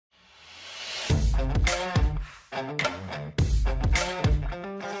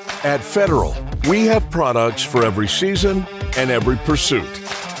At Federal, we have products for every season and every pursuit.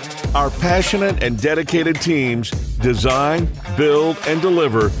 Our passionate and dedicated teams design, build, and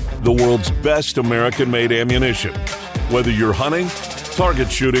deliver the world's best American-made ammunition, whether you're hunting,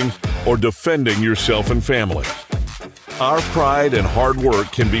 target shooting, or defending yourself and family. Our pride and hard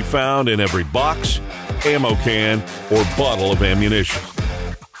work can be found in every box, ammo can, or bottle of ammunition.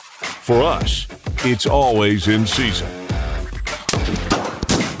 For us, it's always in season.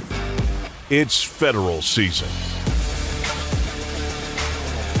 It's Federal season.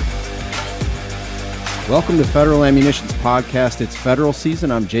 Welcome to Federal Ammunition's podcast. It's Federal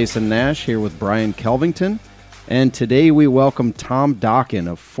season. I'm Jason Nash here with Brian Kelvington. And today we welcome Tom Dokken,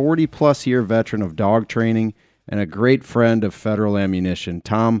 a 40-plus year veteran of dog training and a great friend of Federal Ammunition.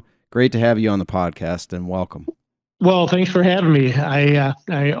 Tom, great to have you on the podcast, and welcome. Well, thanks for having me.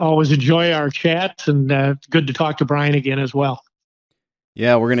 I always enjoy our chats, and it's good to talk to Brian again as well.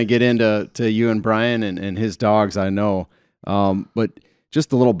 Yeah, we're going to get into you and Brian and his dogs, I know. But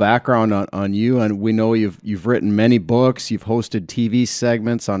just a little background on you, and we know you've written many books, you've hosted TV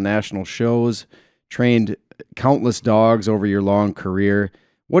segments on national shows, trained countless dogs over your long career.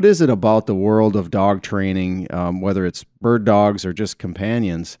 What is it about the world of dog training, whether it's bird dogs or just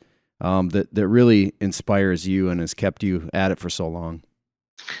companions, that really inspires you and has kept you at it for so long?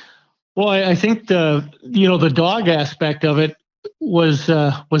 Well, I think the dog aspect of it was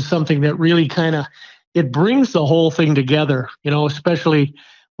something that really it brings the whole thing together, especially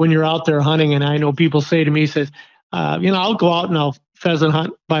when you're out there hunting. And I know people say to me, I'll go out and I'll pheasant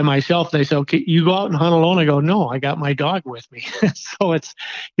hunt by myself. They say, okay, you go out and hunt alone. I go, no, I got my dog with me. So it's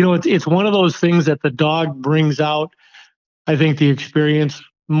one of those things that the dog brings out, I think, the experience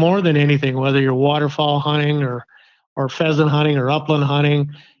more than anything, whether you're waterfowl hunting or pheasant hunting or upland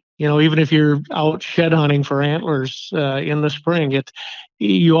hunting. Even if you're out shed hunting for antlers in the spring,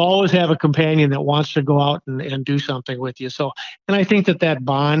 you always have a companion that wants to go out and do something with you. So, and I think that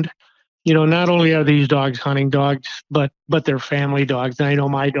bond, not only are these dogs hunting dogs, but they're family dogs. And I know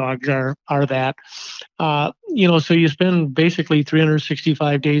my dogs are that. So you spend basically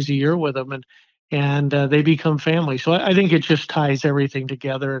 365 days a year with them, and they become family. So I think it just ties everything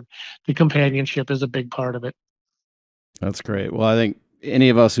together. And the companionship is a big part of it. That's great. Well, I think any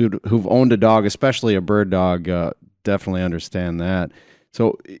of us who've owned a dog, especially a bird dog, definitely understand that.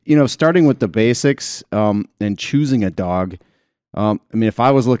 So, starting with the basics and choosing a dog, if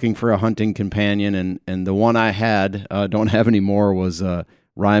I was looking for a hunting companion and the one I had, don't have anymore, was a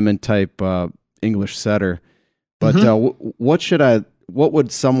Ryman type English setter. But what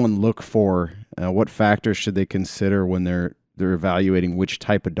would someone look for? What factors should they consider when they're evaluating which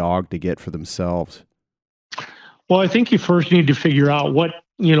type of dog to get for themselves? Well, I think you first need to figure out what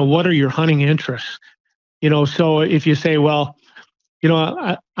are your hunting interests. So if you say, well,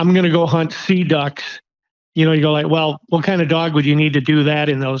 I'm going to go hunt sea ducks, you go like, well, what kind of dog would you need to do that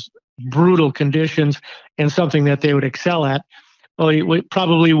in those brutal conditions and something that they would excel at? Well, it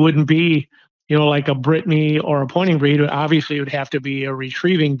probably wouldn't be, like a Brittany or a pointing breed. Obviously, it would have to be a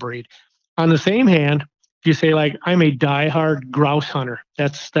retrieving breed. On the same hand, if you say, like, I'm a diehard grouse hunter,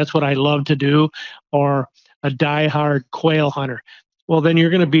 that's what I love to do, or a diehard quail hunter, well, then you're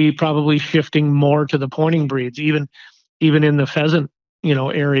going to be probably shifting more to the pointing breeds, even in the pheasant,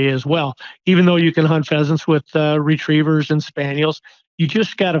 area as well. Even though you can hunt pheasants with retrievers and spaniels, you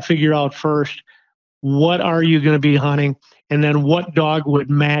just got to figure out first, what are you going to be hunting, and then what dog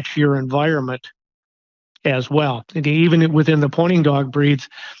would match your environment as well. And even within the pointing dog breeds,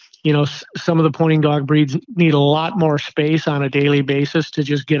 some of the pointing dog breeds need a lot more space on a daily basis to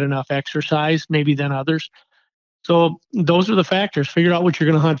just get enough exercise, maybe, than others. So those are the factors. Figure out what you're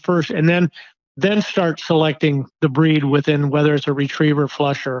going to hunt first, and then start selecting the breed within, whether it's a retriever,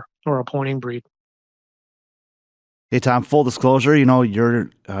 flusher, or a pointing breed. Hey, Tom, full disclosure,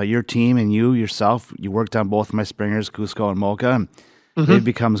 your team and you yourself, you worked on both my springers, Cusco and Mocha, and they've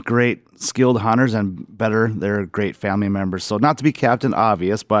become great skilled hunters, and better, they're great family members. So not to be Captain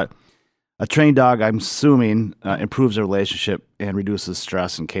Obvious, but a trained dog, I'm assuming, improves the relationship and reduces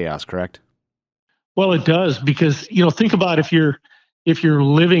stress and chaos, correct? Well, it does, because, think about if you're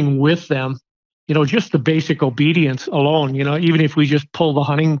living with them, just the basic obedience alone, even if we just pull the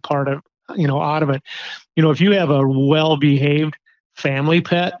hunting part of, out of it, if you have a well-behaved family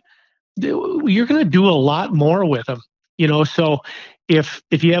pet, you're going to do a lot more with them, so if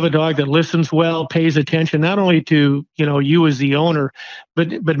you have a dog that listens well, pays attention, not only to, you as the owner,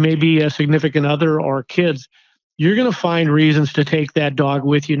 but maybe a significant other or kids, you're going to find reasons to take that dog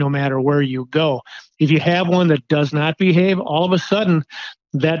with you no matter where you go. If you have one that does not behave, all of a sudden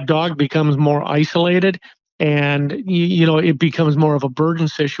that dog becomes more isolated And it becomes more of a burden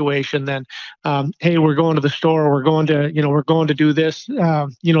situation than, hey, we're going to the store, we're going to do this.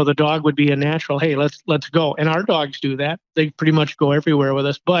 The dog would be a natural, hey, let's go. And our dogs do that. They pretty much go everywhere with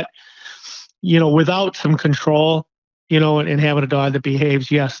us. But without some control, and having a dog that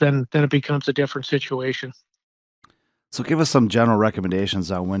behaves, yes, then it becomes a different situation. So give us some general recommendations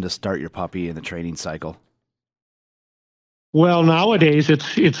on when to start your puppy in the training cycle. Well, nowadays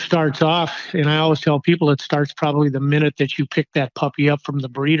it starts off, and I always tell people it starts probably the minute that you pick that puppy up from the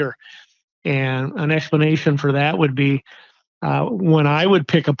breeder. And an explanation for that would be, when I would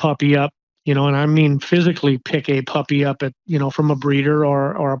pick a puppy up, and I mean physically pick a puppy up from a breeder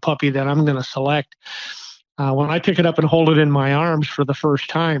or a puppy that I'm going to select. When I pick it up and hold it in my arms for the first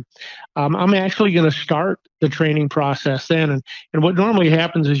time, I'm actually going to start the training process then. And what normally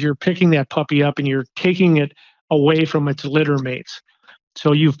happens is you're picking that puppy up and you're taking it away from its litter mates.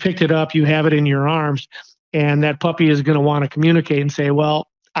 So you've picked it up, you have it in your arms, and that puppy is going to want to communicate and say, well,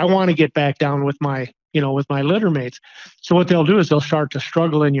 I want to get back down with my litter mates. So what they'll do is they'll start to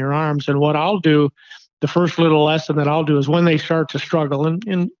struggle in your arms. And what I'll do, the first little lesson that I'll do is when they start to struggle,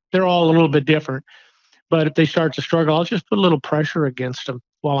 and they're all a little bit different, but if they start to struggle, I'll just put a little pressure against them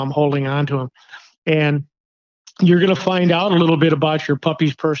while I'm holding on to them. And you're going to find out a little bit about your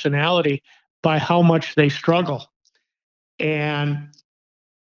puppy's personality by how much they struggle. And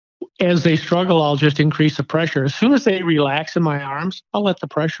as they struggle, I'll just increase the pressure. As soon as they relax in my arms, I'll let the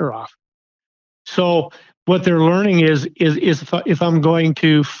pressure off. So what they're learning is if I'm going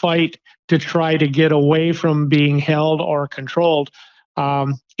to fight to try to get away from being held or controlled,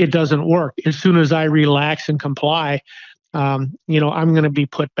 it doesn't work. As soon as I relax and comply, I'm going to be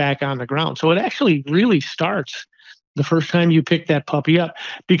put back on the ground. So it actually really starts the first time you pick that puppy up.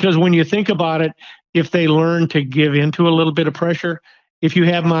 Because when you think about it, if they learn to give into a little bit of pressure, if you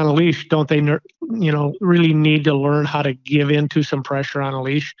have them on a leash, don't they, really need to learn how to give into some pressure on a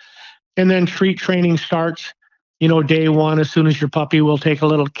leash? And then treat training starts, day one. As soon as your puppy will take a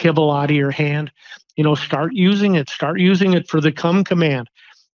little kibble out of your hand, start using it for the come command.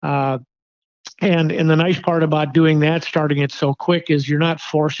 And the nice part about doing that, starting it so quick, is you're not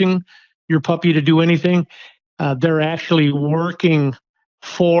forcing your puppy to do anything. They're actually working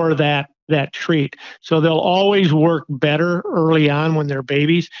for that treat. So they'll always work better early on when they're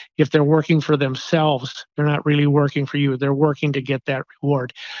babies if they're working for themselves. They're not really working for you. They're working to get that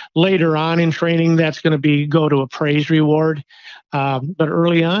reward. Later on in training, that's going to go to a praise reward. But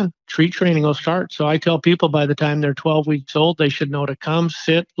early on, treat training will start. So I tell people by the time they're 12 weeks old, they should know to come,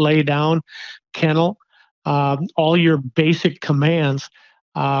 sit, lay down, kennel, all your basic commands,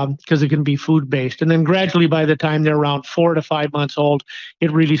 because it can be food-based. And then gradually, by the time they're around 4 to 5 months old, it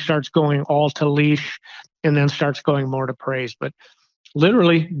really starts going all to leash and then starts going more to praise. But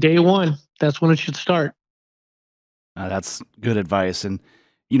literally, day one, that's when it should start. That's good advice. And,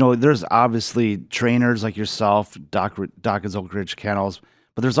 there's obviously trainers like yourself, Dokken's Oak Ridge Kennels,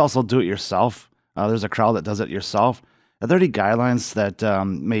 but there's also do-it-yourself. There's a crowd that does it yourself. Are there any guidelines that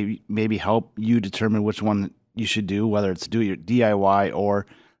maybe help you determine which one you should do, whether it's do your DIY or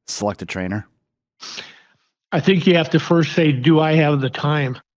select a trainer? I think you have to first say, do I have the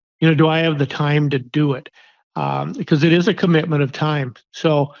time? Do I have the time to do it? Because it is a commitment of time.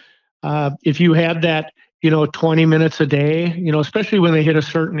 So if you had that, 20 minutes a day, especially when they hit a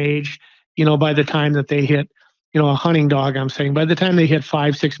certain age, by the time that they hit, a hunting dog, I'm saying, by the time they hit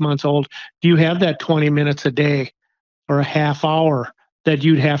 5, 6 months old, do you have that 20 minutes a day or a half hour that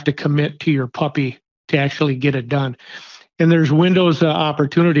you'd have to commit to your puppy to actually get it done? And there's windows of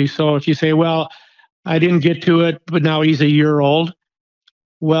opportunity. So if you say, well, I didn't get to it, but now he's a year old.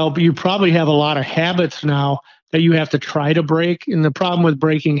 Well, you probably have a lot of habits now that you have to try to break. And the problem with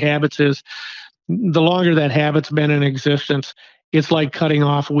breaking habits is the longer that habit's been in existence, it's like cutting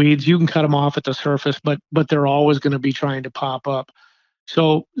off weeds. You can cut them off at the surface, but they're always going to be trying to pop up.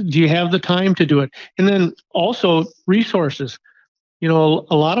 So do you have the time to do it? And then also resources. A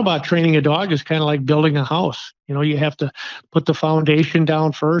lot about training a dog is kind of like building a house. You have to put the foundation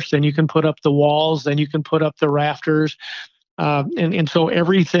down first, then you can put up the walls, then you can put up the rafters. And so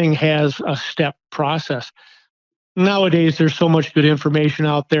everything has a step process. Nowadays, there's so much good information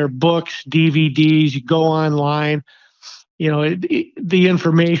out there, books, DVDs, you go online. The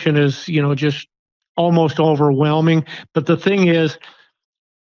information is, just almost overwhelming. But the thing is,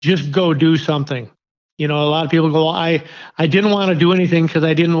 just go do something. A lot of people go, well, I didn't want to do anything because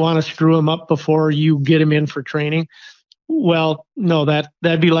I didn't want to screw him up before you get him in for training. Well, no,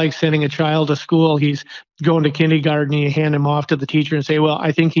 that'd be like sending a child to school. He's going to kindergarten and you hand him off to the teacher and say, well,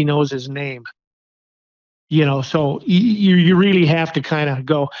 I think he knows his name. So you really have to kind of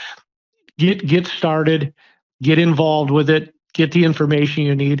go get started. get involved with it, get the information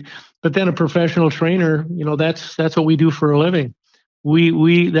you need. But then a professional trainer, that's what we do for a living.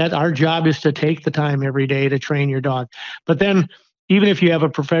 That our job is to take the time every day to train your dog. But then even if you have a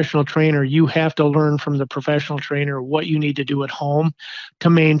professional trainer, you have to learn from the professional trainer what you need to do at home to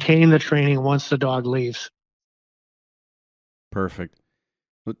maintain the training once the dog leaves. Perfect.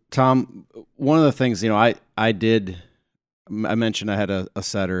 Tom, one of the things, I mentioned I had a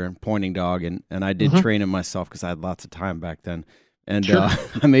setter and pointing dog, and I did train him myself because I had lots of time back then. And Sure.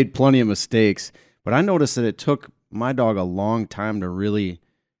 I made plenty of mistakes, but I noticed that it took my dog a long time to really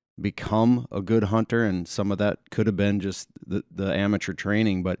become a good hunter, and some of that could have been just the amateur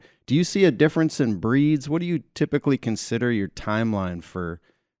training. But do you see a difference in breeds? What do you typically consider your timeline for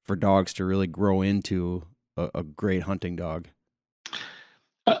dogs to really grow into a great hunting dog?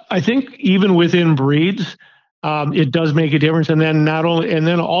 I think even within breeds, it does make a difference. And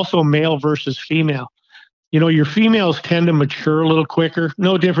then also male versus female. Your females tend to mature a little quicker.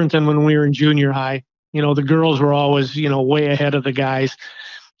 No different than when we were in junior high. The girls were always, way ahead of the guys.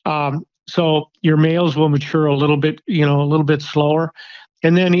 So your males will mature a little bit slower.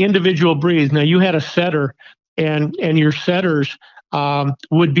 And then the individual breeds. Now you had a setter, and your setters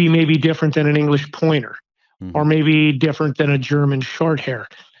would be maybe different than an English pointer, or maybe different than a German short hair.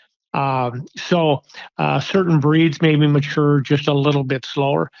 So certain breeds maybe mature just a little bit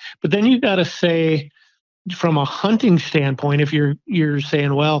slower. But then you got to say, from a hunting standpoint, if you're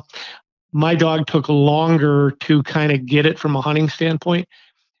saying, well, my dog took longer to kind of get it from a hunting standpoint,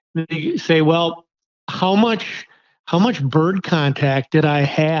 you say, well, how much bird contact did I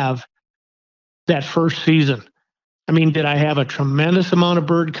have that first season? I mean, did I have a tremendous amount of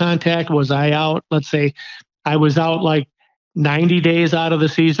bird contact? Was I out, let's say I was out like 90 days out of the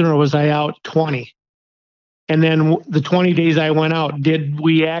season, or was I out 20? And then the 20 days I went out, did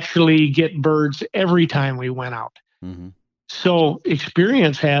we actually get birds every time we went out? So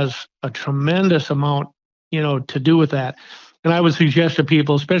experience has a tremendous amount, to do with that. And I would suggest to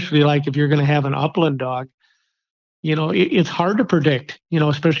people, especially like if you're going to have an upland dog, it's hard to predict,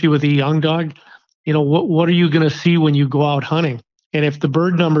 especially with a young dog. What are you going to see when you go out hunting? And if the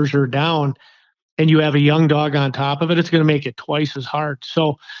bird numbers are down and you have a young dog on top of it, it's going to make it twice as hard.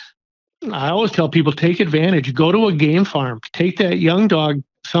 So I always tell people, take advantage, go to a game farm, take that young dog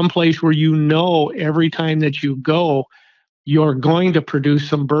someplace where every time that you go, you're going to produce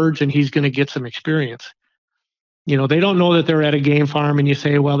some birds and he's going to get some experience. They don't know that they're at a game farm, and you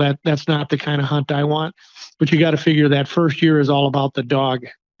say, well, that's not the kind of hunt I want. But you got to figure that first year is all about the dog,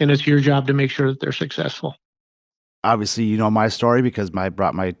 and it's your job to make sure that they're successful. Obviously, you know my story because I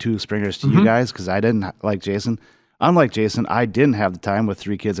brought my two springers to you guys because I didn't, like Jason. Unlike Jason, I didn't have the time with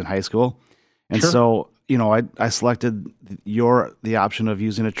 3 kids in high school. And so, I selected the option of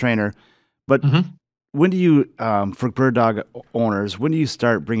using a trainer. But when do you, for bird dog owners, when do you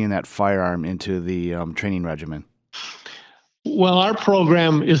start bringing that firearm into the training regimen? Well, our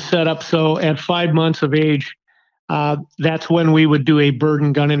program is set up so at 5 months of age, that's when we would do a bird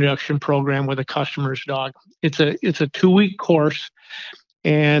and gun introduction program with a customer's dog. It's a 2-week course,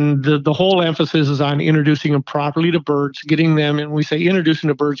 and the whole emphasis is on introducing them properly to birds, getting them, and we say introducing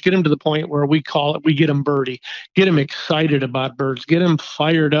to birds, get them to the point where we get them birdie, get them excited about birds, get them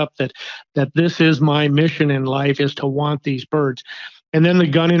fired up that this is my mission in life, is to want these birds. And then the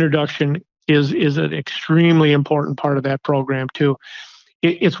gun introduction is an extremely important part of that program too.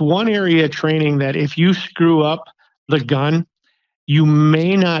 It's one area of training that if you screw up the gun, you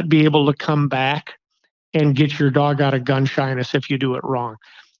may not be able to come back and get your dog out of gun shyness if you do it wrong.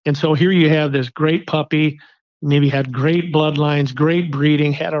 And so here you have this great puppy, maybe had great bloodlines, great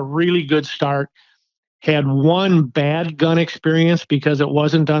breeding, had a really good start, had one bad gun experience because it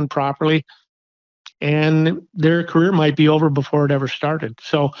wasn't done properly, and their career might be over before it ever started.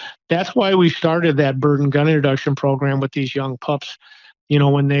 So that's why we started that bird and gun introduction program with these young pups,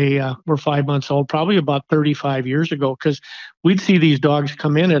 when they were 5 months old, probably about 35 years ago, because we'd see these dogs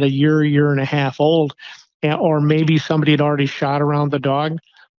come in at a year and a half old, or maybe somebody had already shot around the dog,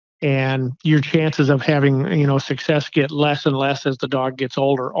 and your chances of having, success get less and less as the dog gets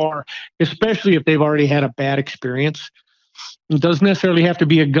older, or especially if they've already had a bad experience. It doesn't necessarily have to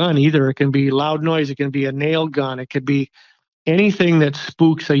be a gun either. It can be loud noise. It can be a nail gun. It could be anything that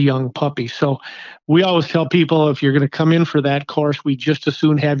spooks a young puppy. So we always tell people, if you're going to come in for that course, we just as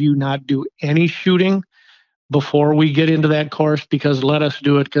soon have you not do any shooting before we get into that course, because let us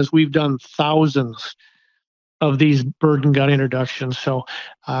do it, because we've done thousands of these bird and gun introductions. So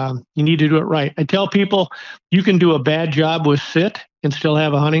you need to do it right. I tell people, you can do a bad job with sit and still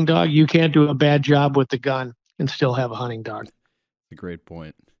have a hunting dog. You can't do a bad job with the gun and still have a hunting dog. A great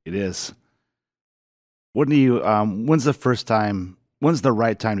point. It is. When do you, when's the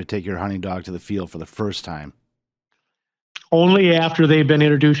right time to take your hunting dog to the field for the first time? Only after they've been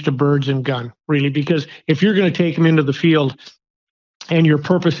introduced to birds and gun, really, because if you're going to take them into the field and your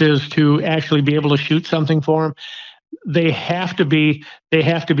purpose is to actually be able to shoot something for them, they have to be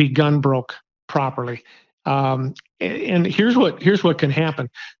gun broke properly. And here's what can happen.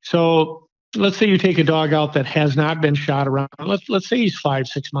 So let's say you take a dog out that has not been shot around. Let's say he's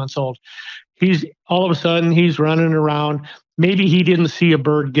 5-6 months old. He's all of a sudden he's running around. Maybe he didn't see a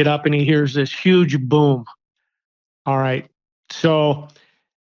bird get up and he hears this huge boom. All right. So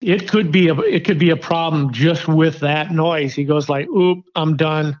it could be a problem just with that noise. He goes like, "Oop, I'm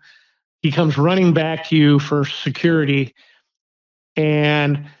done." He comes running back to you for security,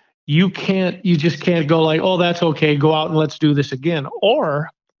 and you just can't go like, "Oh, that's okay. Go out and let's do this again." Or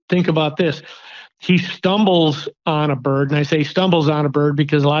think about this. He stumbles on a bird, and I say stumbles on a bird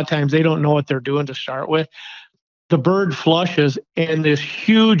because a lot of times they don't know what they're doing to start with. The bird flushes, and this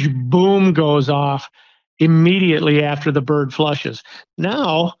huge boom goes off immediately after the bird flushes.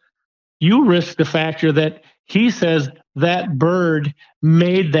 Now, you risk the factor that he says that bird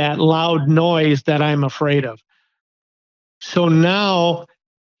made that loud noise that I'm afraid of. So now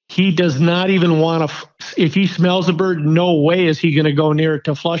he does not even want to, if he smells a bird, no way is he going to go near it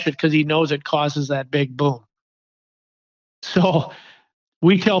to flush it because he knows it causes that big boom. So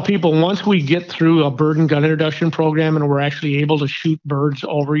we tell people once we get through a bird and gun introduction program and we're actually able to shoot birds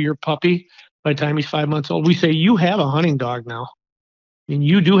over your puppy by the time he's 5 months old, we say, you have a hunting dog now. And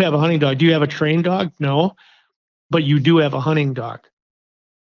you do have a hunting dog. Do you have a trained dog? No, but you do have a hunting dog.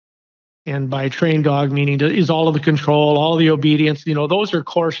 And by trained dog, meaning is all of the control, all of the obedience. Those are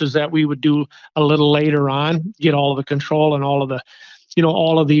courses that we would do a little later on, get all of the control and all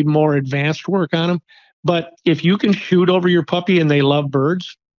of the more advanced work on them. But if you can shoot over your puppy and they love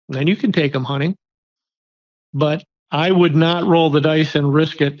birds, then you can take them hunting. But I would not roll the dice and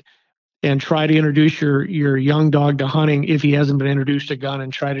risk it and try to introduce your young dog to hunting if he hasn't been introduced to gun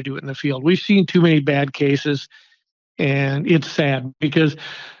and try to do it in the field. We've seen too many bad cases, and it's sad because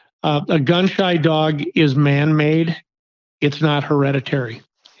a gun-shy dog is man-made. It's not hereditary.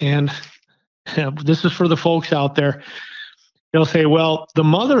 And this is for the folks out there. They'll say, well, the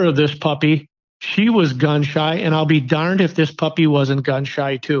mother of this puppy, she was gun-shy, and I'll be darned if this puppy wasn't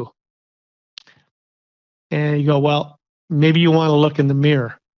gun-shy too. And you go, well, maybe you want to look in the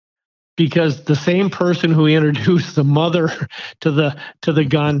mirror. Because the same person who introduced the mother to the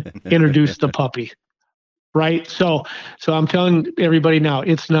gun introduced the puppy, right? So I'm telling everybody now,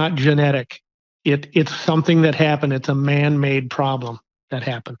 it's not genetic. It's something that happened. It's a man-made problem that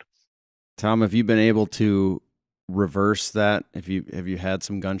happened. Tom, have you been able to reverse that? Have you had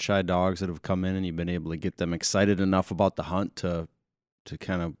some gun-shy dogs that have come in and you've been able to get them excited enough about the hunt to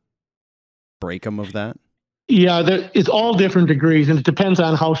kind of break them of that? Yeah, it's all different degrees, and it depends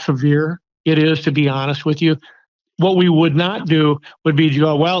on how severe it is, to be honest with you. What we would not do would be to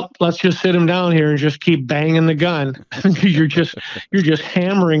go, well, let's just sit him down here and just keep banging the gun. you're just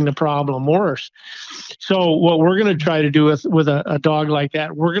hammering the problem worse. So what we're going to try to do with a dog like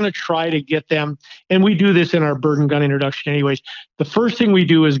that, we're going to try to get them, and we do this in our bird and gun introduction anyways. The first thing we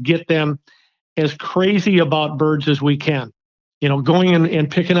do is get them as crazy about birds as we can. Going and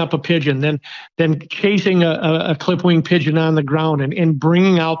picking up a pigeon, then chasing a clip-wing pigeon on the ground and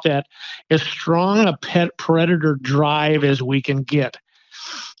bringing out that as strong a pet predator drive as we can get.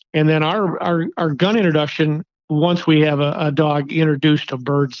 And then our gun introduction, once we have a dog introduced to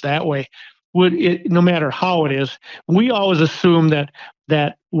birds that way, no matter how it is, we always assume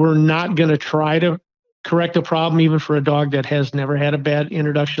that we're not going to try to correct a problem even for a dog that has never had a bad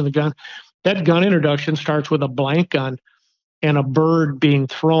introduction to the gun. That gun introduction starts with a blank gun and a bird being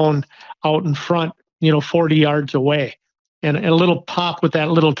thrown out in front, 40 yards away. And a little pop with that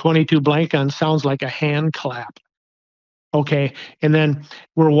little 22 blank gun sounds like a hand clap. Okay. And then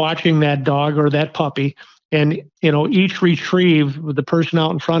we're watching that dog or that puppy, and, each retrieve, the person out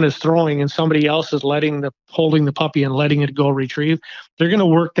in front is throwing and somebody else is holding the puppy and letting it go retrieve. They're going to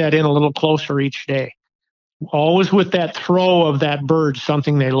work that in a little closer each day. Always with that throw of that bird,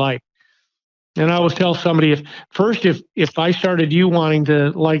 something they like. And I always tell somebody, if I started you wanting to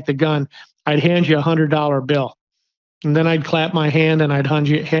like the gun, I'd hand you $100 bill. And then I'd clap my hand and I'd hand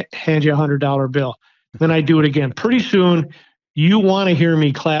you $100 bill. Then I'd do it again. Pretty soon, you want to hear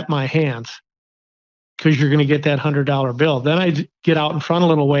me clap my hands because you're going to get that $100 bill. Then I'd get out in front a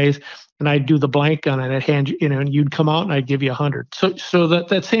little ways and I'd do the blank gun and I'd hand you, and you'd come out and I'd give you 100. So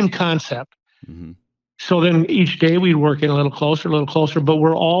that same concept. Mm-hmm. So then each day we'd work in a little closer, but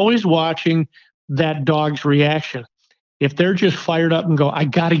we're always watching that dog's reaction. If they're just fired up and go, I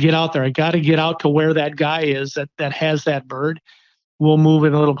got to get out there. I got to get out to where that guy is that has that bird. We'll move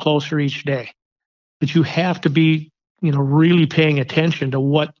it a little closer each day. But you have to be, really paying attention to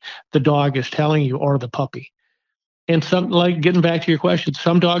what the dog is telling you or the puppy. And some, like getting back to your question,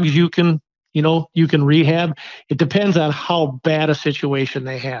 some dogs you can rehab. It depends on how bad a situation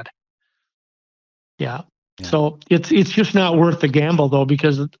they had. Yeah. So it's just not worth the gamble though,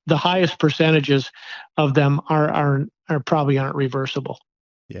 because the highest percentages of them are probably aren't reversible.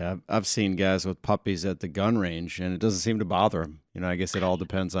 Yeah, I've seen guys with puppies at the gun range, and it doesn't seem to bother them. I guess it all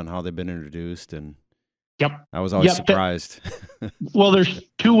depends on how they've been introduced. And I was always surprised. Well, there's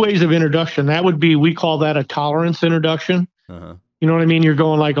two ways of introduction. That would be, we call that a tolerance introduction. Uh-huh. You know what I mean? You're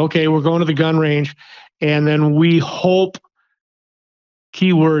going like, okay, we're going to the gun range, and then we hope.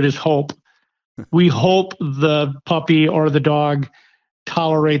 Keyword is hope. We hope the puppy or the dog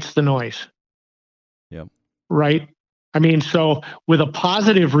tolerates the noise. Yep. Right? I mean, so with a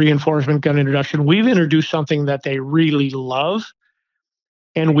positive reinforcement gun introduction, we've introduced something that they really love,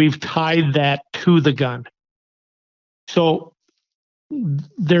 and we've tied that to the gun. So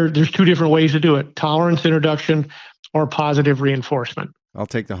there's two different ways to do it: tolerance introduction or positive reinforcement. I'll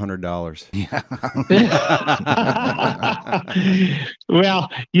take the $100. Yeah. Well,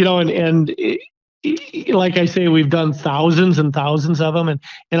 and like I say, we've done thousands and thousands of them, and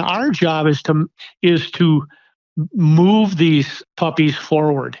our job is to move these puppies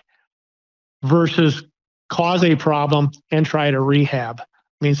forward versus cause a problem and try to rehab. I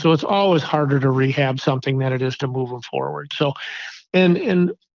mean, so it's always harder to rehab something than it is to move them forward. So,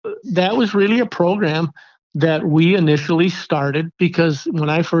 and that was really a program that we initially started because when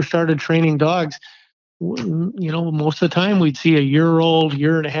I first started training dogs, most of the time we'd see a year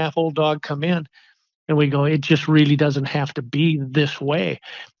and a half old dog come in, and we go, it just really doesn't have to be this way.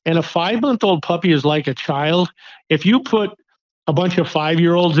 And a 5-month-old puppy is like a child. If you put a bunch of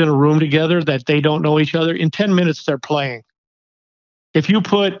 5-year-olds in a room together that they don't know each other, in 10 minutes they're playing. If you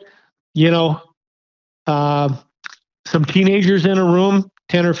put, some teenagers in a room,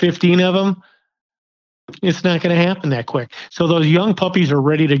 10 or 15 of them, it's not going to happen that quick. So those young puppies are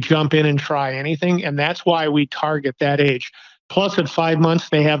ready to jump in and try anything, and that's why we target that age. Plus, at 5 months,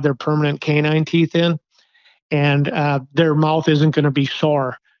 they have their permanent canine teeth in, and their mouth isn't going to be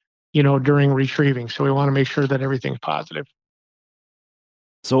sore, during retrieving. So we want to make sure that everything's positive.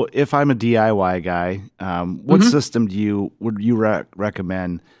 So if I'm a DIY guy, what system would you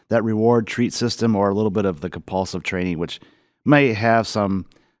recommend? That reward treat system, or a little bit of the compulsive training, which may have some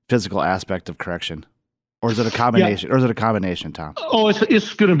physical aspect of correction? Or is it a combination? Yeah. Or is it a combination, Tom? Oh,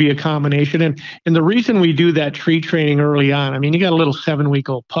 it's going to be a combination. And the reason we do that treat training early on, I mean, you got a little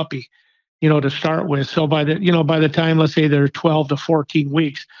 7-week-old puppy, to start with. So by the time, let's say they're 12 to 14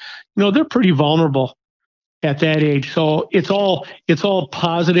 weeks, they're pretty vulnerable at that age. So it's all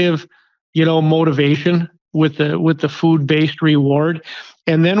positive, motivation with the food-based reward.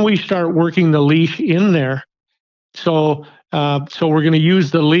 And then we start working the leash in there. So we're going to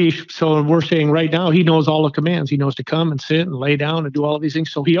use the leash. So we're saying right now he knows all the commands. He knows to come and sit and lay down and do all of these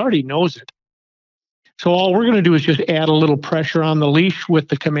things. So he already knows it. So all we're going to do is just add a little pressure on the leash with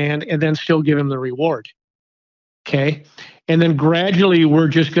the command and then still give him the reward. Okay. And then gradually we're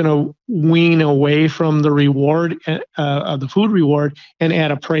just going to wean away from the reward, the food reward, and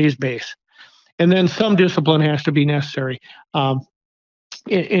add a praise base. And then some discipline has to be necessary. And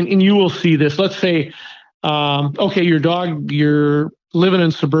you will see this. Let's say, okay, you're living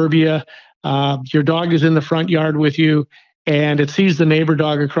in suburbia. Your dog is in the front yard with you, and it sees the neighbor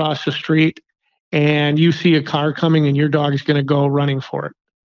dog across the street, and you see a car coming, and your dog is going to go running for it.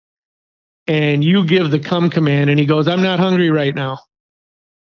 And you give the come command, and he goes, I'm not hungry right now.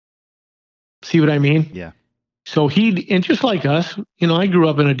 See what I mean? Yeah. So and just like us, I grew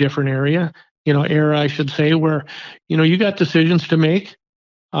up in a different era, I should say, where, you got decisions to make.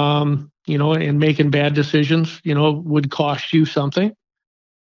 And making bad decisions, would cost you something.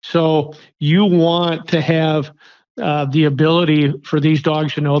 So you want to have the ability for these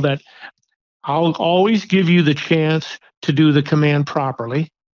dogs to know that I'll always give you the chance to do the command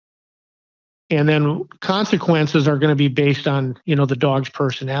properly. And then consequences are going to be based on, the dog's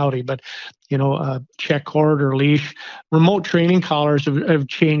personality. But, check cord or leash, remote training collars have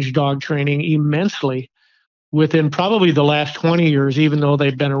changed dog training immensely within probably the last 20 years, even though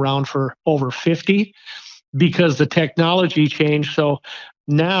they've been around for over 50, because the technology changed. So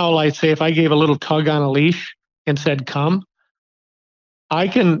now, like say, if I gave a little tug on a leash and said, come, I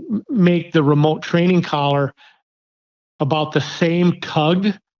can make the remote training collar about the same tug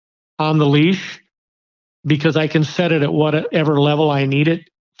on the leash because I can set it at whatever level I need it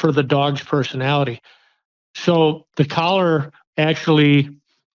for the dog's personality. So the collar actually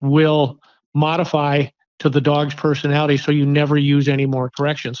will modify to the dog's personality, so you never use any more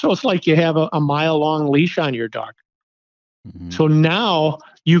correction. So it's like you have a mile-long leash on your dog. Mhm. So now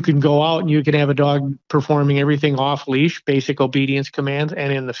you can go out and you can have a dog performing everything off leash, basic obedience commands,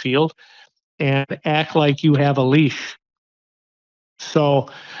 and in the field, and act like you have a leash. So,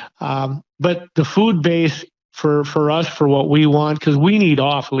 but the food base for us, for what we want, because we need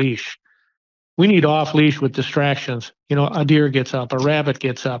off leash. We need off leash with distractions. A deer gets up, a rabbit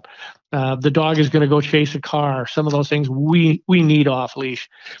gets up, the dog is going to go chase a car. Some of those things we need off leash.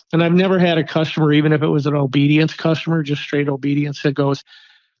 And I've never had a customer, even if it was an obedience customer, just straight obedience, that goes,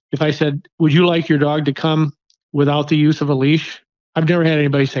 if I said, "Would you like your dog to come without the use of a leash?" I've never had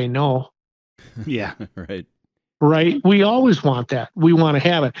anybody say no. Yeah. Right. Right? We always want that. We want to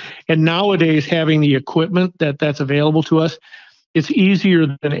have it. And nowadays, having the equipment that's available to us, it's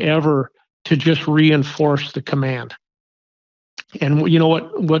easier than ever to just reinforce the command. And you know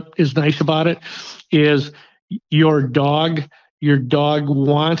what is nice about it is your dog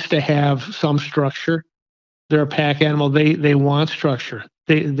wants to have some structure. They're a pack animal. They want structure.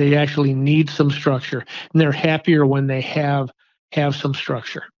 They actually need some structure, and they're happier when they have some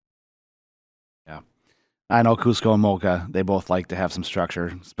structure. Yeah. I know Cusco and Mocha, they both like to have some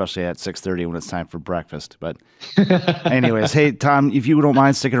structure, especially at 6:30 when it's time for breakfast. But anyways, hey Tom, if you don't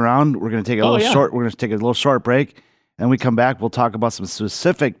mind sticking around, we're going to take a little short break, and we come back, we'll talk about some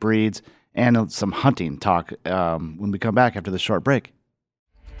specific breeds and some hunting talk when we come back after the short break.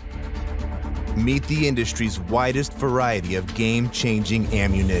 Meet the industry's widest variety of game-changing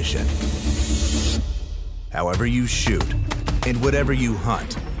ammunition. However you shoot and whatever you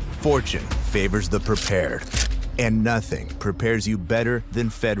hunt, fortune favors the prepared. And nothing prepares you better than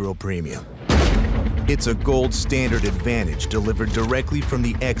Federal Premium. It's a gold standard advantage delivered directly from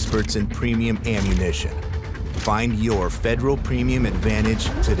the experts in premium ammunition. Find your Federal Premium advantage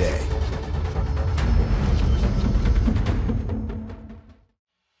today.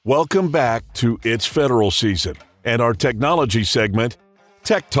 Welcome back to It's Federal Season and our technology segment,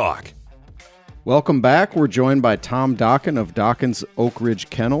 Tech Talk. Welcome back. We're joined by Tom Dokken of Dokken's Oak Ridge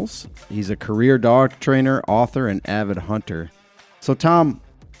Kennels. He's a career dog trainer, author, and avid hunter. So, Tom,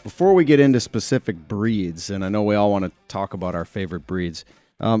 before we get into specific breeds, and I know we all want to talk about our favorite breeds,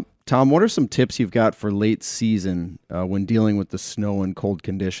 Tom, what are some tips you've got for late season when dealing with the snow and cold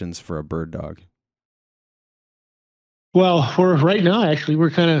conditions for a bird dog? Well, right now, actually, we're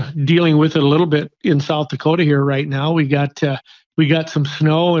kind of dealing with it a little bit in South Dakota here right now. We got some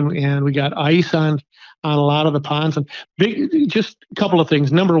snow and we got ice on a lot of the ponds. And just a couple of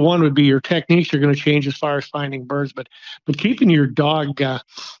things. Number one would be your techniques are going to change as far as finding birds, but keeping your dog,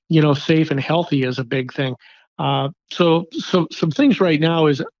 safe and healthy is a big thing. So some things right now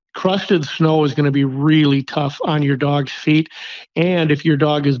is crusted snow is going to be really tough on your dog's feet, and if your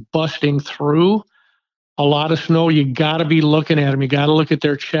dog is busting through a lot of snow, you got to be looking at them. You got to look at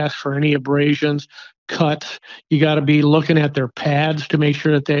their chest for any abrasions, cuts. You got to be looking at their pads to make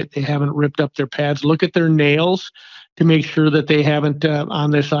sure that they haven't ripped up their pads. Look at their nails to make sure that they haven't,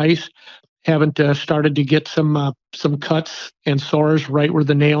 on this ice, haven't started to get some cuts and sores right where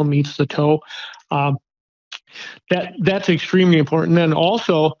the nail meets the toe. That's extremely important. And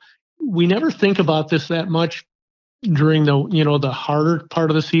also, we never think about this that much during the harder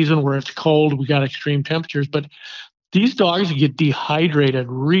part of the season where it's cold, we got extreme temperatures, but these dogs get dehydrated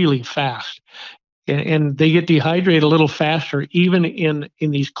really fast, and they get dehydrated a little faster even in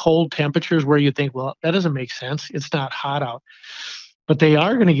these cold temperatures where you think, well, that doesn't make sense, it's not hot out, but they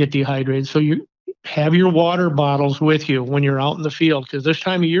are going to get dehydrated. So you have your water bottles with you when you're out in the field, because this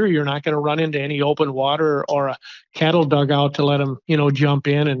time of year you're not going to run into any open water or a cattle dugout to let them jump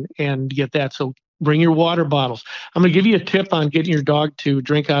in and get that. So bring your water bottles. I'm going to give you a tip on getting your dog to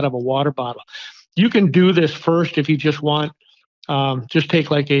drink out of a water bottle. You can do this first if you just want, just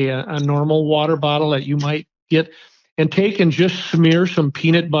take like a normal water bottle that you might get and take and just smear some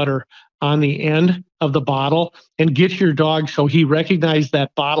peanut butter on the end of the bottle and get your dog so he recognizes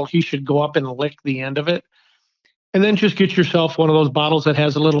that bottle. He should go up and lick the end of it. And then just get yourself one of those bottles that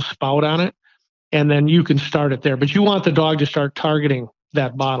has a little spout on it, and then you can start it there. But you want the dog to start targeting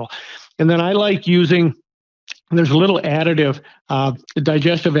that bottle. And then I like using, there's a little additive,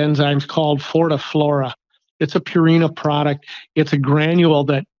 digestive enzymes called Fortiflora. It's a Purina product. It's a granule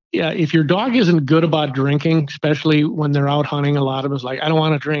that, if your dog isn't good about drinking, especially when they're out hunting, a lot of them is like, I don't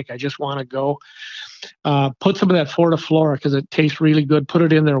want to drink, I just want to go. Put some of that Fortiflora because it tastes really good. Put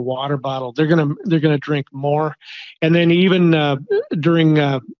it in their water bottle. They're gonna drink more. And then even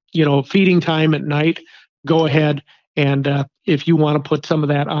during feeding time at night, go ahead And if you want to put some of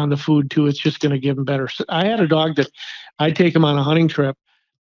that on the food too, it's just going to give them better. So I had a dog that I'd take him on a hunting trip,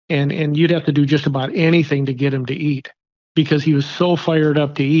 and you'd have to do just about anything to get him to eat because he was so fired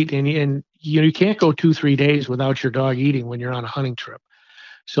up to eat. And you can't go 2-3 days without your dog eating when you're on a hunting trip.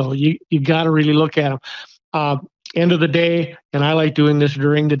 So you got to really look at them. End of the day, and I like doing this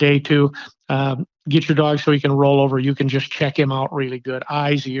during the day too. Get your dog so he can roll over. You can just check him out really good.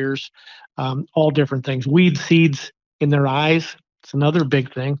 Eyes, ears, all different things. Weed seeds in their eyes. It's another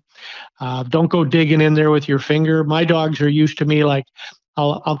big thing. Don't go digging in there with your finger. My dogs are used to me like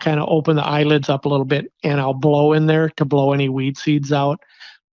I'll kind of open the eyelids up a little bit and I'll blow in there to blow any weed seeds out.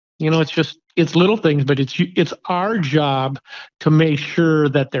 It's little things, but it's our job to make sure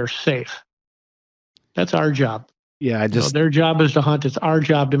that they're safe. That's our job. Yeah, their job is to hunt. It's our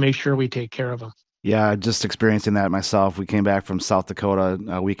job to make sure we take care of them. Yeah, just experiencing that myself. We came back from South Dakota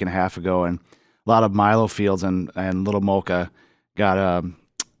a week and a half ago, and a lot of milo fields, and little Mocha got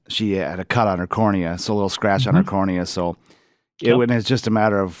she had a cut on her cornea, so a little scratch on her cornea. So it's just a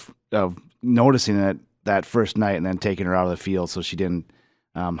matter of noticing it that first night and then taking her out of the field so she didn't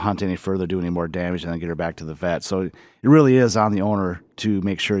hunt any further, do any more damage, and then get her back to the vet. So it really is on the owner to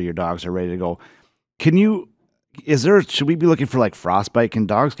make sure your dogs are ready to go. Should we be looking for like frostbite? Can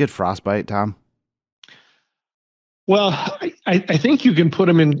dogs get frostbite, Tom? Well, I think you can put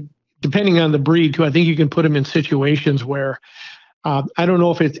them in, depending on the breed too, I think you can put them in situations where I don't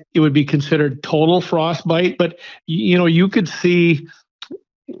know if it would be considered total frostbite, but you could see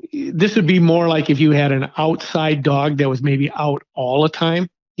this would be more like if you had an outside dog that was maybe out all the time,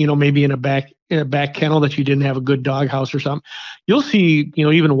 maybe in a back kennel that you didn't have a good dog house or something. You'll see,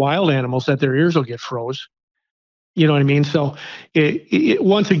 even wild animals that their ears will get froze. You know what I mean? So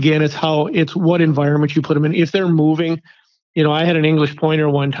once again, it's what environment you put them in. If they're moving, I had an English pointer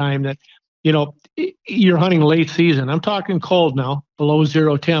one time that, you're hunting late season. I'm talking cold now, below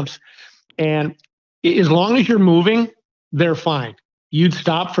 0 temps. And as long as you're moving, they're fine. You'd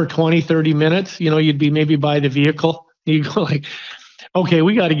stop for 20, 30 minutes. You'd be maybe by the vehicle. You go like, okay,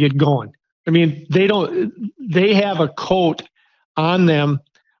 we got to get going. I mean, they have a coat on them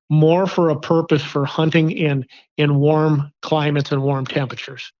more for a purpose for hunting in warm climates and warm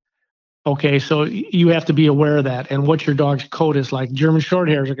temperatures. Okay, so you have to be aware of that and what your dog's coat is like. German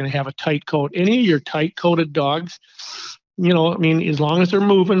Shorthairs are going to have a tight coat. Any of your tight-coated dogs, as long as they're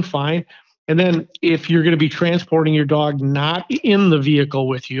moving, fine. And then if you're going to be transporting your dog not in the vehicle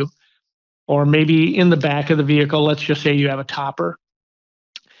with you, or maybe in the back of the vehicle, let's just say you have a topper,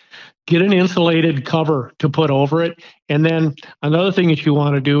 get an insulated cover to put over it. And then another thing that you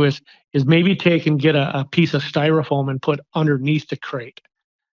want to do is maybe take and get a piece of styrofoam and put underneath the crate,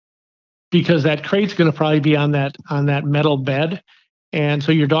 because that crate's going to probably be on that metal bed. And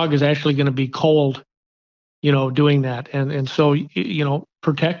so your dog is actually going to be cold, doing that. And so,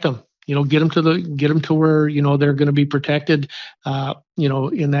 protect them, get them to where, they're going to be protected,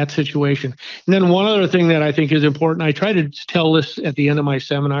 in that situation. And then one other thing that I think is important, I try to tell this at the end of my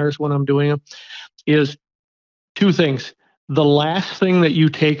seminars when I'm doing them, is 2 things. The last thing that you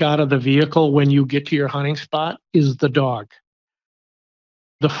take out of the vehicle when you get to your hunting spot is the dog.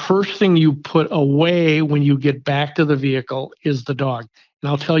 The first thing you put away when you get back to the vehicle is the dog. And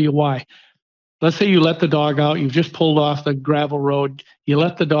I'll tell you why. Let's say you let the dog out. You've just pulled off the gravel road. You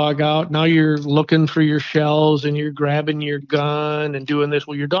let the dog out. Now you're looking for your shells and you're grabbing your gun and doing this.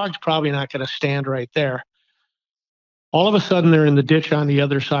 Well, your dog's probably not going to stand right there. All of a sudden, they're in the ditch on the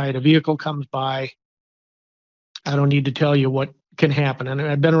other side. A vehicle comes by. I don't need to tell you what can happen. And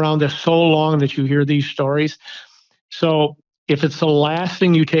I've been around this so long that you hear these stories. So if it's the last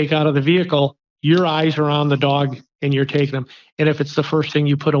thing you take out of the vehicle, your eyes are on the dog and you're taking them. And if it's the first thing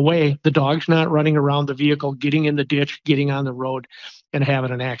you put away, the dog's not running around the vehicle, getting in the ditch, getting on the road and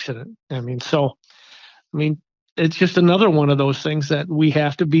having an accident. It's just another one of those things that we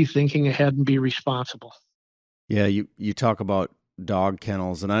have to be thinking ahead and be responsible. Yeah, you talk about dog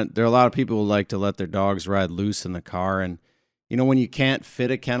kennels, and there are a lot of people who like to let their dogs ride loose in the car. And when you can't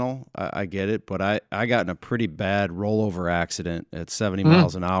fit a kennel, I get it, but I got in a pretty bad rollover accident at 70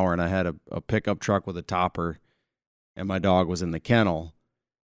 miles an hour, and I had a pickup truck with a topper, and my dog was in the kennel.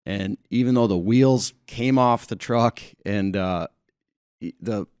 And even though the wheels came off the truck and the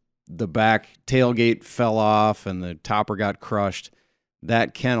back tailgate fell off and the topper got crushed,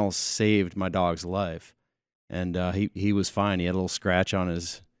 that kennel saved my dog's life. And he was fine. He had a little scratch on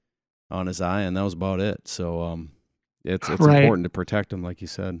his eye, and that was about it. So it's right. Important to protect him, like you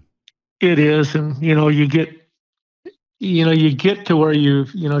said. It is, and you get to where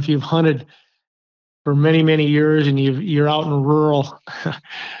if you've hunted for many, many years and you're out in rural,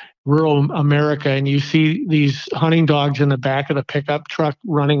 rural America and you see these hunting dogs in the back of the pickup truck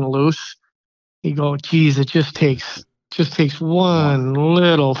running loose, you go, geez, it just takes one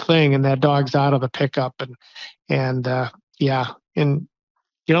little thing and that dog's out of the pickup. And yeah. And,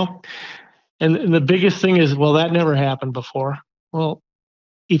 you know, and the biggest thing is, well, that never happened before. Well,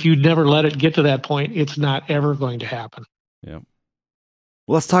 if you never let it get to that point, it's not ever going to happen. Yeah.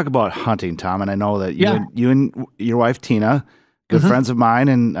 Well, let's talk about hunting, Tom. And I know that Yeah. you and your wife, Tina, good friends of mine,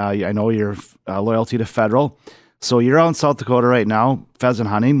 and I know your loyalty to Federal. So you're out in South Dakota right now, pheasant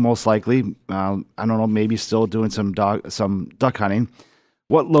hunting, most likely. I don't know, maybe still doing some duck hunting.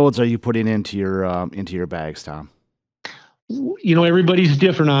 What loads are you putting into your bags, Tom? You know, everybody's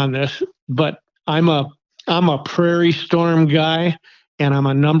different on this, but I'm a Prairie Storm guy, and I'm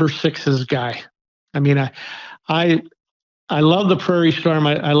a number 6s guy. I mean, I love the Prairie Storm.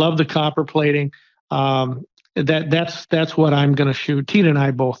 I love the copper plating. That's what I'm going to shoot. Tina and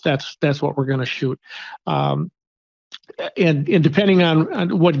I both. That's what we're going to shoot. And depending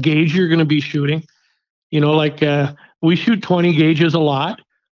on what gauge you're going to be shooting, you know, like we shoot 20 gauges a lot.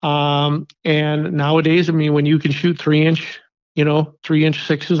 And nowadays, I mean, when you can shoot 3-inch, 3-inch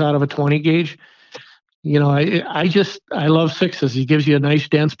 6s out of a 20 gauge, you know, I love 6s. He gives you a nice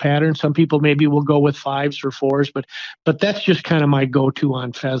dense pattern. Some people maybe will go with 5s or 4s, but that's just kind of my go-to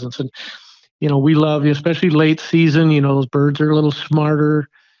on pheasants. And, you know, we love, especially late season, you know, those birds are a little smarter.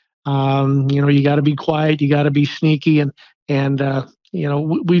 You know, you got to be quiet, you got to be sneaky, and you know,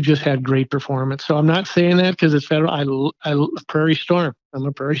 we've just had great performance. So I'm not saying that because it's Federal. I Prairie Storm. I'm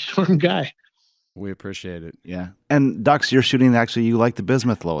a Prairie Storm guy. We appreciate it. Yeah. And ducks, you're shooting, actually, you like the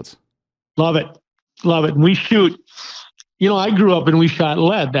bismuth loads. Love it. Love it. And we shoot, you know, I grew up and we shot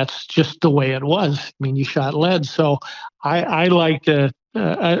lead. That's just the way it was. I mean, you shot lead. So I like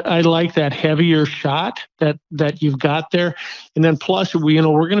I like that heavier shot that you've got there. And then plus we're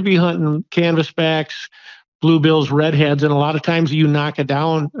going to be hunting canvasbacks, bluebills, redheads, and a lot of times you knock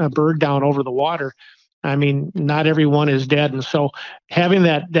a bird down over the water. I mean, not everyone is dead. And so having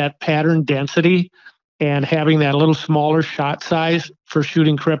that pattern density and having that little smaller shot size for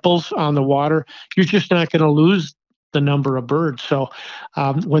shooting cripples on the water, you're just not going to lose the number of birds. So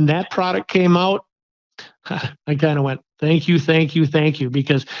when that product came out, I kind of went, thank you,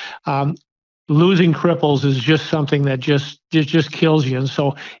 because losing cripples is just something that just kills you. And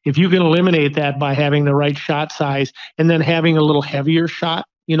so if you can eliminate that by having the right shot size and then having a little heavier shot,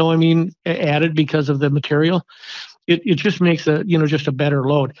 you know what I mean, added because of the material, it just makes just a better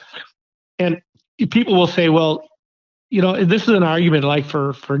load. And people will say, well, you know, this is an argument like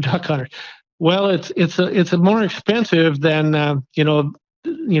for duck hunters. Well, it's a more expensive than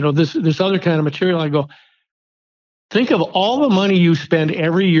this other kind of material. I go, think of all the money you spend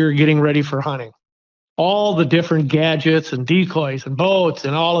every year getting ready for hunting, all the different gadgets and decoys and boats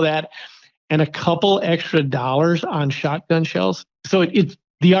and all of that, and a couple extra dollars on shotgun shells. So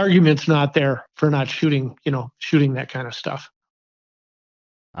the argument's not there for not shooting that kind of stuff.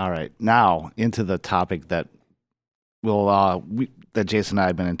 All right, now into the topic that that Jason and I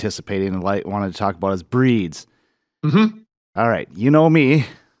have been anticipating and wanted to talk about is breeds. Mm-hmm. All right, you know me,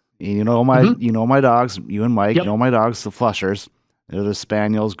 you know my dogs. You and Mike know my dogs, the Flushers. They're the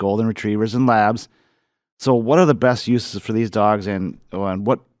Spaniels, Golden Retrievers, and Labs. So, what are the best uses for these dogs, and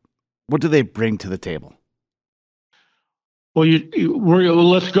what do they bring to the table? Well,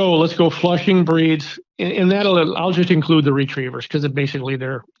 let's go Flushing breeds, and I'll just include the retrievers because basically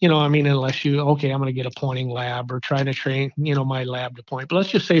they're, unless I'm going to get a pointing lab or try to train, my lab to point. But let's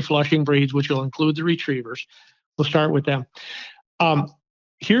just say Flushing breeds, which will include the retrievers. We'll start with them.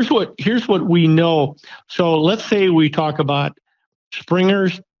 Here's what we know. So let's say we talk about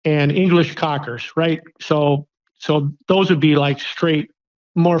Springers and English Cockers, right? So those would be like straight,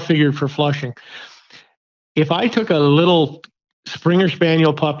 more figured for Flushing. If I took a little Springer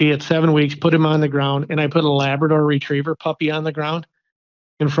Spaniel puppy at 7 weeks, put him on the ground, and I put a Labrador Retriever puppy on the ground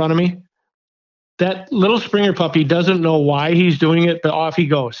in front of me, that little Springer puppy doesn't know why he's doing it, but off he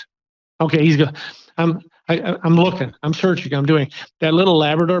goes. Okay, he's going. I'm looking. I'm searching. I'm doing that little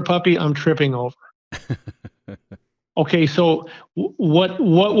Labrador puppy. I'm tripping over. Okay, so what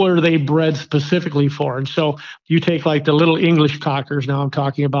were they bred specifically for? And so you take like the little English Cockers. Now I'm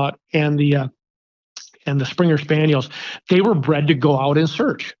talking about and the Springer Spaniels, they were bred to go out and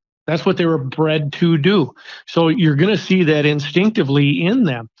search. That's what they were bred to do. So you're going to see that instinctively in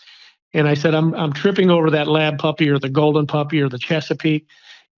them. And I said, I'm tripping over that Lab puppy or the Golden puppy or the Chesapeake.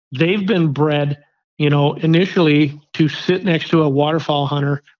 They've been bred, initially to sit next to a waterfowl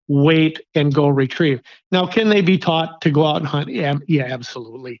hunter, wait, and go retrieve. Now, can they be taught to go out and hunt? Yeah,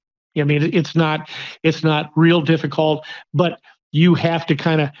 absolutely. I mean, it's not real difficult, but you have to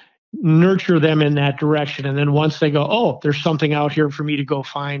kind of nurture them in that direction. And then once they go, oh, there's something out here for me to go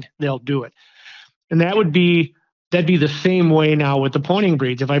find, they'll do it. And that'd be the same way now with the pointing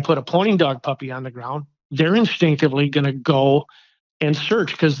breeds. If I put a pointing dog puppy on the ground, they're instinctively going to go and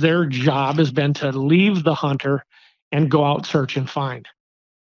search because their job has been to leave the hunter and go out, search, and find.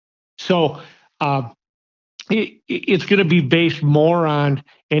 So it's going to be based more on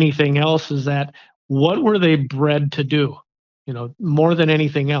anything else, is that what were they bred to do, more than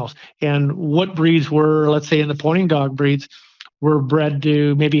anything else. And what breeds were, let's say in the pointing dog breeds, were bred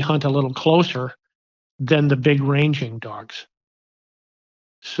to maybe hunt a little closer than the big ranging dogs.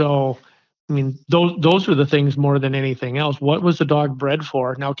 So, I mean, those are the things more than anything else. What was the dog bred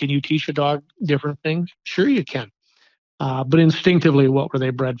for? Now, can you teach a dog different things? Sure you can. But instinctively, what were they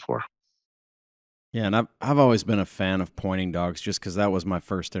bred for? Yeah, and I've always been a fan of pointing dogs just because that was my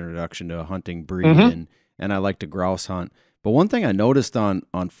first introduction to a hunting breed, and I like to grouse hunt. But one thing I noticed on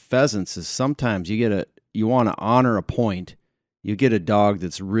pheasants is sometimes you want to honor a point. You get a dog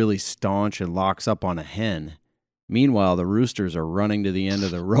that's really staunch and locks up on a hen. Meanwhile, the roosters are running to the end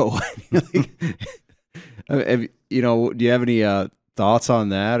of the row. Do you have any thoughts on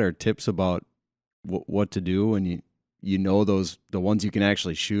that or tips about what to do when the ones you can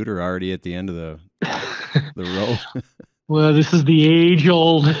actually shoot are already at the end of the row? Well, this is the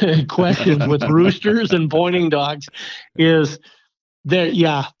age-old question with roosters and pointing dogs. Is there?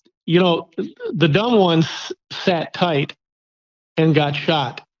 Yeah, the dumb ones sat tight and got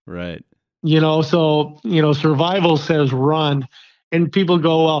shot. Right. So survival says run, and people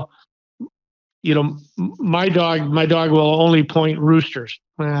go, well, my dog will only point roosters.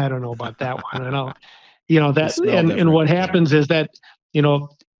 I don't know about that one. That, and what happens is that,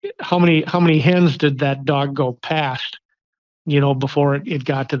 how many hens did that dog go past, before it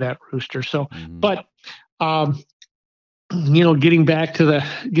got to that rooster. So, but, getting back to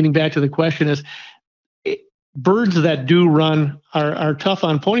the question is, birds that do run are tough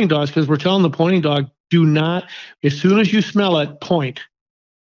on pointing dogs because we're telling the pointing dog, do not, as soon as you smell it, point.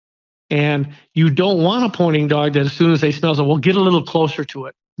 And you don't want a pointing dog that as soon as they smell it, well, get a little closer to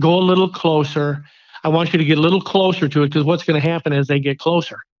it. Go a little closer. I want you to get a little closer to it because what's going to happen is they get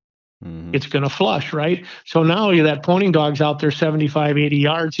closer. It's going to flush, right? So now that pointing dog's out there 75, 80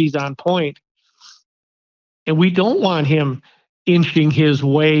 yards, he's on point. And we don't want him inching his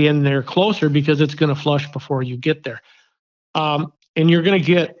way in there closer because it's going to flush before you get there. And you're going to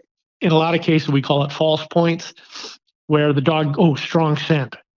get, in a lot of cases, we call it false points, where the dog, strong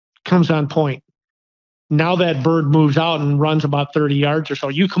scent, comes on point. Now that bird moves out and runs about 30 yards or so.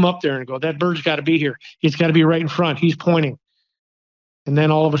 You come up there and go, that bird's got to be here. He's got to be right in front. He's pointing. And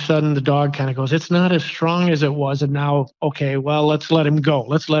then all of a sudden the dog kind of goes, it's not as strong as it was. And now, okay, well, let's let him go.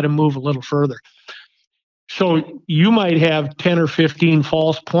 Let's let him move a little further. So you might have 10 or 15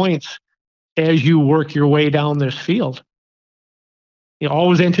 false points as you work your way down this field.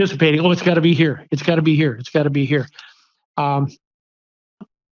 Always anticipating, it's got to be here. It's got to be here. It's got to be here.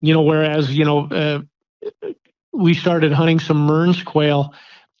 Whereas, we started hunting some Mearns quail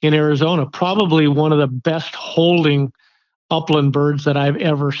in Arizona, probably one of the best holding upland birds that I've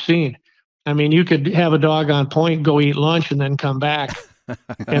ever seen. I mean, you could have a dog on point, go eat lunch, and then come back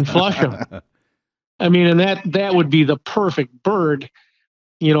and flush him. I mean, and that would be the perfect bird,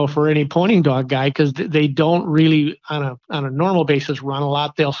 for any pointing dog guy, because they don't really on a normal basis run a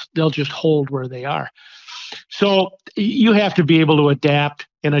lot. They'll just hold where they are. So you have to be able to adapt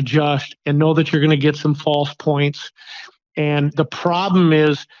and adjust and know that you're going to get some false points. And the problem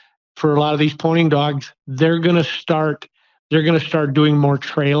is, for a lot of these pointing dogs, they're going to start doing more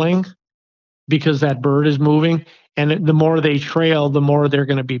trailing because that bird is moving. And the more they trail, the more they're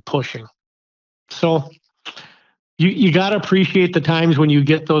going to be pushing. So you got to appreciate the times when you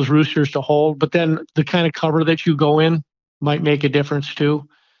get those roosters to hold, but then the kind of cover that you go in might make a difference too.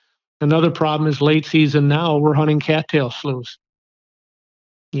 Another problem is late season now, we're hunting cattail sloughs.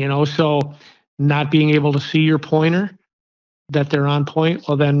 So not being able to see your pointer, that they're on point,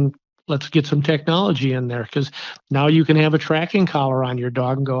 well then let's get some technology in there, because now you can have a tracking collar on your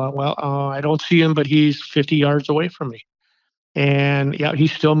dog and go, well, I don't see him, but he's 50 yards away from me. And yeah,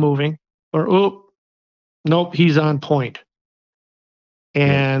 he's still moving. Or, nope, he's on point.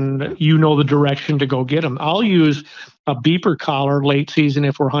 And the direction to go get him. I'll use a beeper collar late season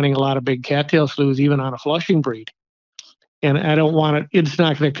if we're hunting a lot of big cattail sloughs, even on a flushing breed. And I don't want it, it's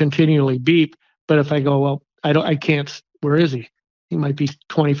not going to continually beep. But if I go, well, I can't, where is he? He might be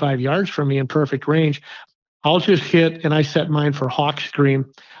 25 yards from me in perfect range. I'll just hit, and I set mine for hawk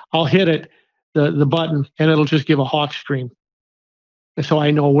scream. I'll hit it, the button, and it'll just give a hawk scream. so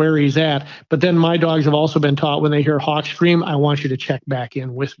I know where he's at. But then my dogs have also been taught when they hear hawk scream, I want you to check back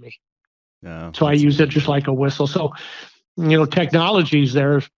in with me. So I use it just like a whistle. So, technology's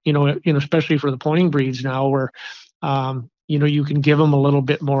there, especially for the pointing breeds now where, you can give them a little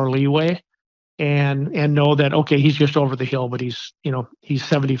bit more leeway and know that, okay, he's just over the hill, but he's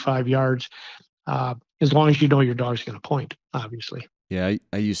 75 yards. As long as you know your dog's going to point, obviously. Yeah,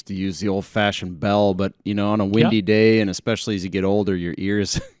 I used to use the old-fashioned bell, but on a windy day, and especially as you get older, your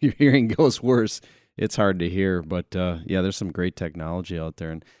hearing goes worse. It's hard to hear, but there's some great technology out there.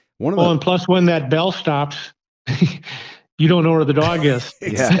 And and plus when that bell stops, you don't know where the dog is.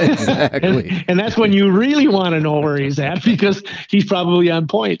 Yeah, exactly. and that's when you really want to know where he's at because he's probably on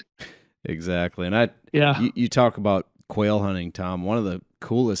point. Exactly. And you talk about quail hunting, Tom. One of the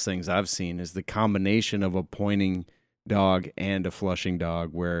coolest things I've seen is the combination of a pointing dog and a flushing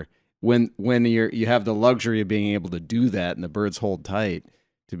dog, where when you have the luxury of being able to do that and the birds hold tight,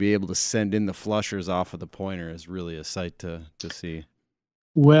 to be able to send in the flushers off of the pointer is really a sight to see.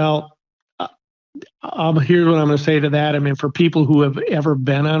 Well, here's what I'm going to say to that. I mean, for people who have ever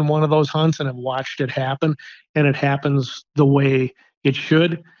been on one of those hunts and have watched it happen, and it happens the way it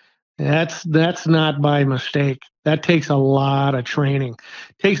should, that's not by mistake. That takes a lot of training.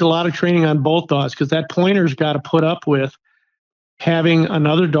 It takes a lot of training on both dogs because that pointer's got to put up with having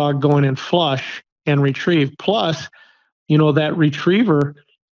another dog going in flush and retrieve. Plus, that retriever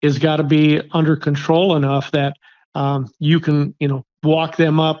has got to be under control enough that you can, walk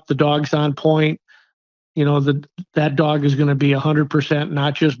them up. The dog's on point. That dog is going to be 100%,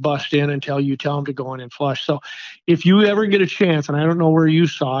 not just bust in until you tell him to go in and flush. So if you ever get a chance, and I don't know where you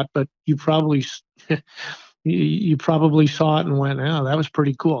saw it, but you probably saw it and went, oh, that was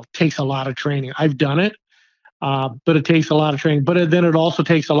pretty cool. It takes a lot of training. I've done it, but it takes a lot of training. But then it also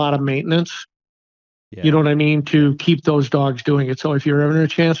takes a lot of maintenance. Yeah. You know what I mean? To keep those dogs doing it. So if you're ever in a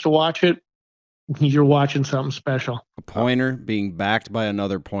chance to watch it, you're watching something special. A pointer being backed by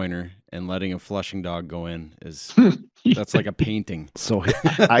another pointer and letting a flushing dog go in that's like a painting. So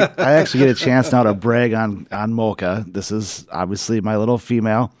I actually get a chance now to brag on Mocha. This is obviously my little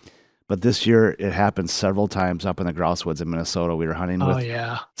female, but this year it happened several times up in the grouse woods in Minnesota. We were hunting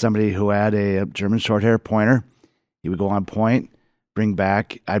with somebody who had a German short hair pointer. He would go on point,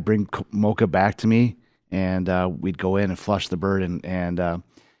 I'd bring Mocha back to me, and we'd go in and flush the bird, and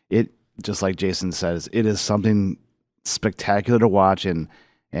it, just like Jason says, it is something spectacular to watch, and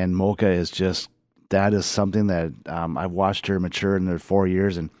Mocha is that is something that I've watched her mature in their 4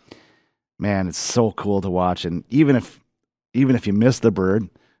 years, and man, it's so cool to watch. And even if you miss the bird,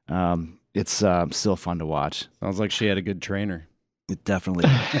 it's still fun to watch. Sounds like she had a good trainer. It definitely.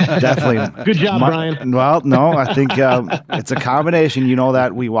 Good job, Brian. Well, no, I think it's a combination.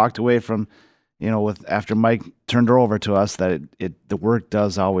 That we walked away from, with after Mike turned her over to us, that the work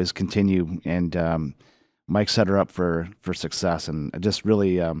does always continue, and Mike set her up for success, and just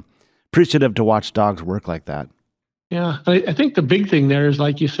really appreciative to watch dogs work like that. Yeah, I think the big thing there is,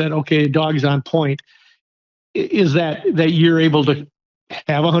 like you said, okay, dog's on point, is that you're able to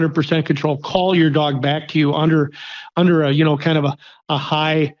have 100% control, call your dog back to you under a, kind of a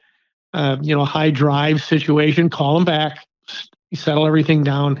high, high drive situation, call him back, settle everything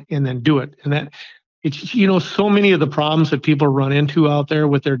down, and then do it. And that it's, so many of the problems that people run into out there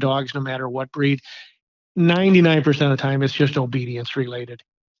with their dogs, no matter what breed, 99% of the time, it's just obedience related.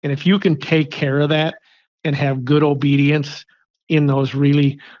 And if you can take care of that and have good obedience in those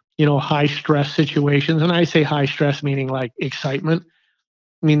really, high stress situations, and I say high stress meaning like excitement,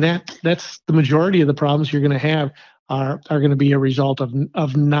 I mean, that's the majority of the problems you're going to have are going to be a result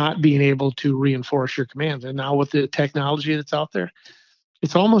of not being able to reinforce your commands. And now with the technology that's out there,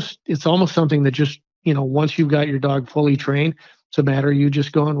 it's almost something that just, once you've got your dog fully trained, it's a matter of you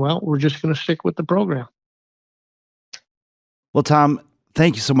just going, well, we're just going to stick with the program. Well, Tom,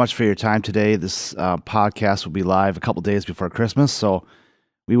 thank you so much for your time today. This podcast will be live a couple days before Christmas. So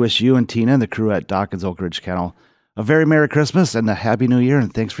we wish you and Tina and the crew at Dokken's Oak Ridge Kennel a very Merry Christmas and a Happy New Year,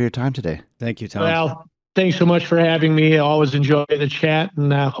 and thanks for your time today. Thank you, Tom. Well, thanks so much for having me. I always enjoy the chat,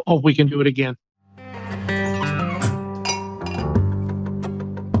 and hope we can do it again.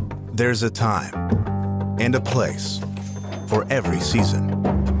 There's a time and a place for every season.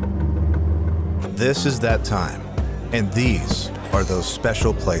 This is that time, and these are those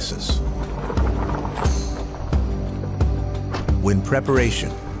special places. When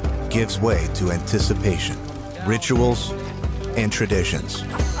preparation gives way to anticipation, rituals, and traditions.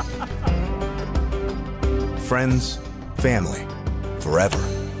 Friends, family, forever.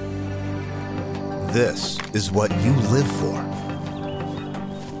 This is what you live for.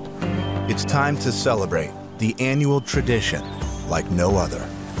 It's time to celebrate the annual tradition like no other.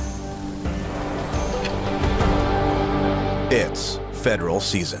 It's federal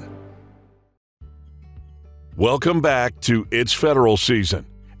season. Welcome back to It's Federal Season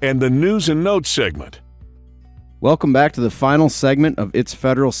and the News and Notes segment. Welcome back to the final segment of It's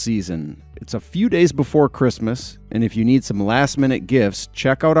Federal Season. It's a few days before Christmas, and if you need some last-minute gifts,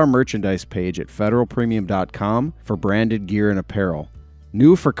 check out our merchandise page at federalpremium.com for branded gear and apparel.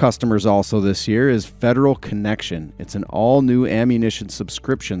 New for customers also this year is Federal Connection. It's an all-new ammunition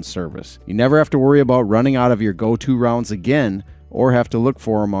subscription service. You never have to worry about running out of your go-to rounds again or have to look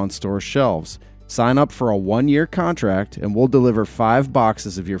for them on store shelves. Sign up for a 1-year contract and we'll deliver 5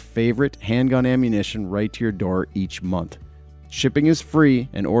 boxes of your favorite handgun ammunition right to your door each month. Shipping is free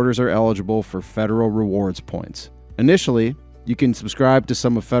and orders are eligible for Federal rewards points. Initially, you can subscribe to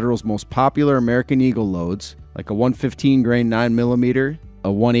some of Federal's most popular American Eagle loads, like a 115 grain 9mm,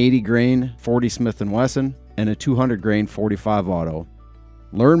 a 180 grain 40 Smith & Wesson, and a 200 grain 45 auto.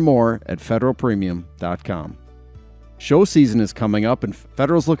 Learn more at federalpremium.com. Show season is coming up, and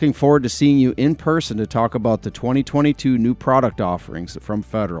Federal's looking forward to seeing you in person to talk about the 2022 new product offerings from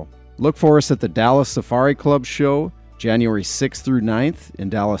Federal. Look for us at the Dallas Safari Club Show, January 6th through 9th in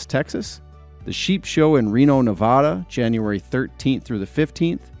Dallas, Texas, the Sheep Show in Reno, Nevada, January 13th through the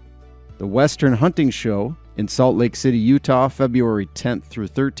 15th, the Western Hunting Show in Salt Lake City, Utah, February 10th through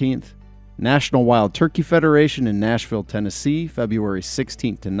 13th, National Wild Turkey Federation in Nashville, Tennessee, February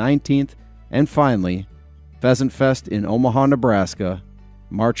 16th to 19th, and finally, Pheasant Fest in Omaha, Nebraska,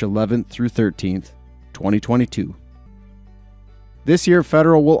 March 11th through 13th, 2022. This year,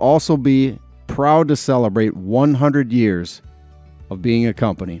 Federal will also be proud to celebrate 100 years of being a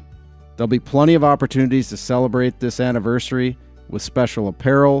company. There'll be plenty of opportunities to celebrate this anniversary with special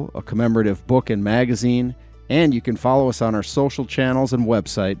apparel, a commemorative book and magazine, and you can follow us on our social channels and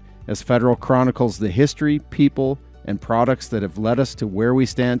website as Federal chronicles the history, people, and products that have led us to where we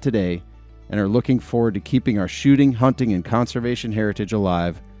stand today and are looking forward to keeping our shooting, hunting, and conservation heritage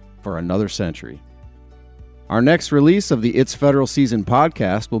alive for another century. Our next release of the It's Federal Season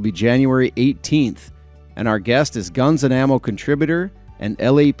podcast will be January 18th, and our guest is Guns and Ammo contributor and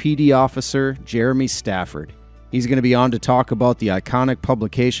LAPD officer Jeremy Stafford. He's going to be on to talk about the iconic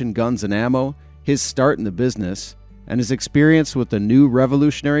publication Guns and Ammo, his start in the business, and his experience with the new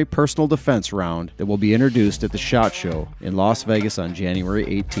revolutionary personal defense round that will be introduced at the SHOT Show in Las Vegas on January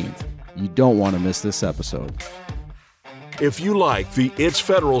 18th. You don't want to miss this episode. If you like the It's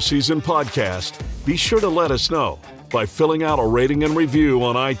Federal Season podcast, be sure to let us know by filling out a rating and review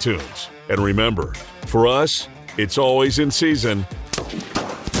on iTunes. And remember, for us, it's always in season.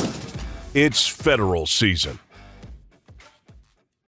 It's Federal Season.